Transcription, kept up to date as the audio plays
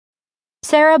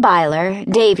Sarah Byler,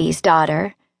 Daveys'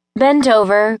 daughter, bent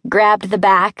over, grabbed the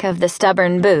back of the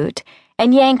stubborn boot,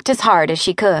 and yanked as hard as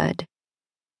she could.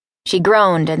 She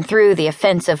groaned and threw the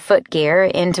offensive footgear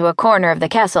into a corner of the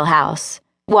Kessel house,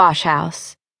 wash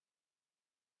house.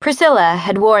 Priscilla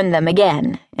had worn them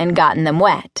again and gotten them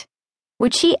wet.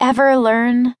 Would she ever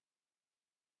learn?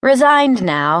 Resigned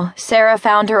now, Sarah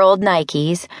found her old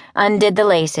Nikes, undid the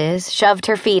laces, shoved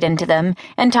her feet into them,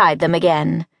 and tied them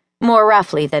again, more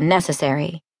roughly than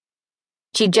necessary.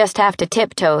 She'd just have to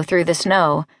tiptoe through the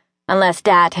snow, unless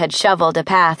Dat had shoveled a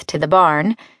path to the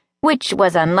barn, which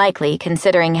was unlikely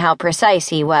considering how precise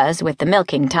he was with the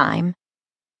milking time.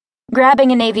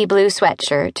 Grabbing a navy blue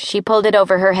sweatshirt, she pulled it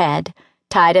over her head,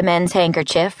 tied a men's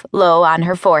handkerchief low on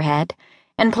her forehead,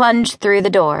 and plunged through the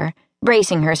door,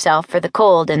 bracing herself for the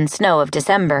cold and snow of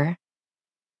December.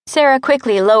 Sarah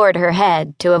quickly lowered her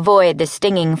head to avoid the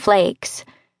stinging flakes,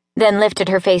 then lifted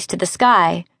her face to the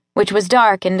sky, which was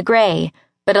dark and gray,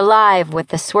 but alive with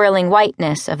the swirling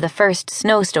whiteness of the first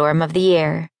snowstorm of the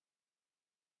year.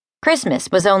 Christmas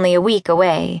was only a week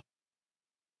away.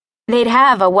 They'd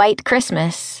have a white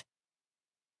Christmas.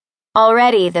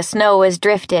 Already the snow was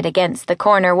drifted against the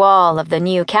corner wall of the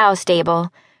new cow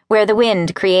stable, where the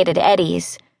wind created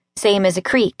eddies, same as a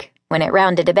creek when it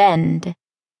rounded a bend.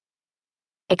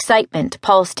 Excitement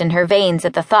pulsed in her veins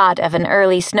at the thought of an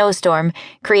early snowstorm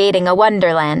creating a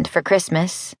wonderland for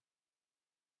Christmas.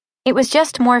 It was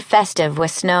just more festive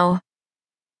with snow.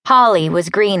 Holly was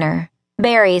greener,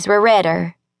 berries were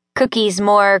redder, cookies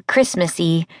more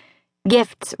Christmassy,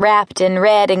 gifts wrapped in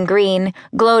red and green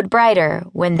glowed brighter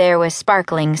when there was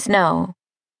sparkling snow.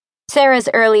 Sarah's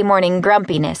early morning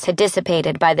grumpiness had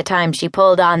dissipated by the time she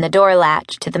pulled on the door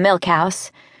latch to the milk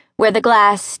house, where the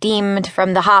glass steamed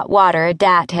from the hot water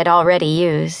Dat had already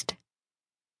used.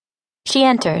 She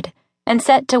entered and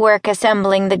set to work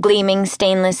assembling the gleaming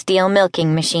stainless steel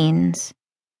milking machines.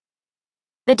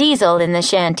 The diesel in the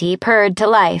shanty purred to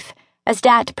life as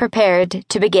Dat prepared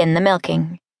to begin the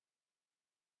milking.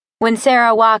 When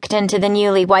Sarah walked into the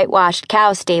newly whitewashed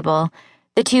cow stable,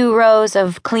 the 2 rows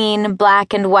of clean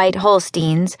black and white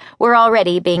Holsteins were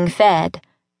already being fed,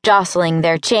 jostling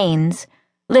their chains,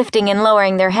 lifting and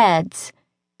lowering their heads,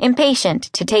 impatient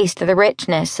to taste the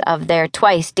richness of their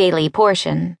twice-daily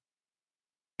portion.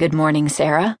 "Good morning,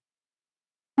 Sarah."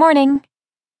 "Morning."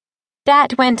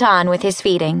 Dat went on with his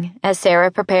feeding as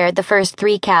Sarah prepared the first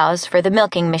 3 cows for the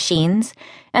milking machines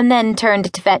and then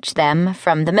turned to fetch them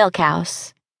from the milk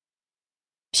house.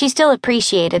 She still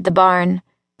appreciated the barn,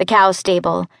 the cow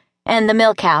stable, and the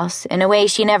milk house in a way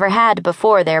she never had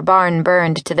before their barn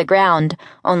burned to the ground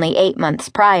only 8 months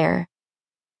prior.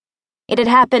 It had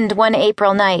happened one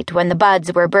April night when the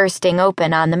buds were bursting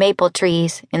open on the maple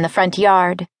trees in the front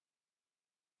yard.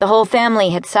 The whole family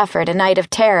had suffered a night of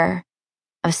terror,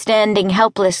 of standing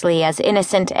helplessly as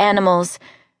innocent animals,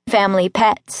 family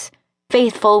pets,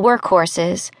 faithful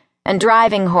workhorses, and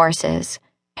driving horses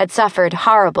had suffered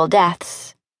horrible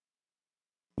deaths.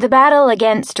 The battle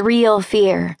against real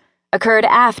fear occurred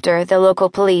after the local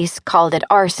police called it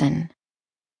arson.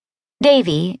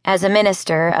 Davy, as a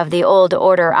minister of the old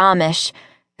order Amish,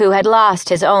 who had lost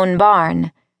his own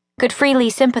barn, could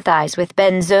freely sympathize with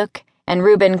Ben Zook and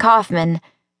Reuben Kaufman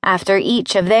after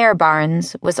each of their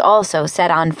barns was also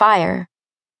set on fire.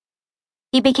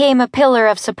 He became a pillar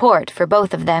of support for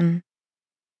both of them.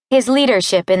 His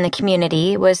leadership in the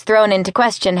community was thrown into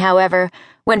question, however,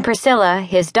 when Priscilla,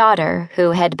 his daughter,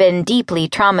 who had been deeply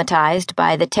traumatized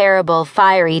by the terrible,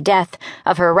 fiery death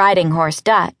of her riding horse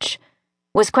Dutch,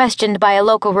 was questioned by a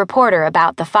local reporter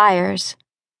about the fires.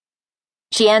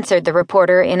 She answered the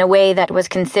reporter in a way that was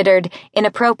considered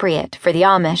inappropriate for the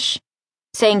Amish,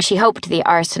 saying she hoped the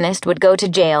arsonist would go to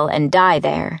jail and die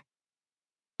there.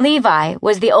 Levi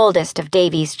was the oldest of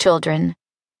Davy's children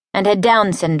and had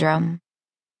Down syndrome.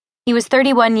 He was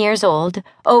 31 years old,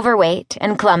 overweight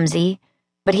and clumsy,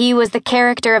 but he was the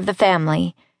character of the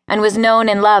family and was known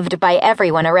and loved by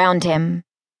everyone around him.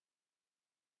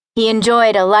 He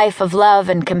enjoyed a life of love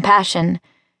and compassion,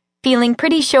 feeling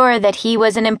pretty sure that he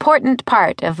was an important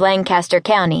part of Lancaster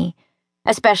County,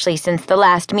 especially since the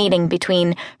last meeting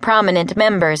between prominent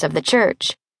members of the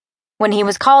church, when he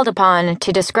was called upon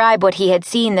to describe what he had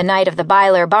seen the night of the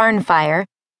Byler barn fire,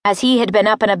 as he had been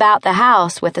up and about the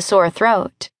house with a sore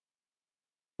throat.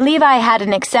 Levi had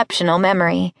an exceptional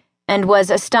memory and was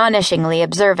astonishingly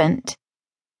observant.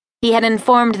 He had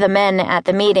informed the men at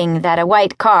the meeting that a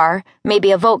white car,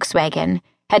 maybe a Volkswagen,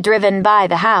 had driven by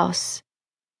the house.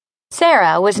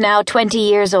 Sarah was now 20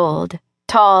 years old,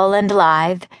 tall and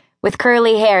lithe, with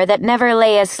curly hair that never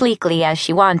lay as sleekly as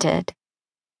she wanted.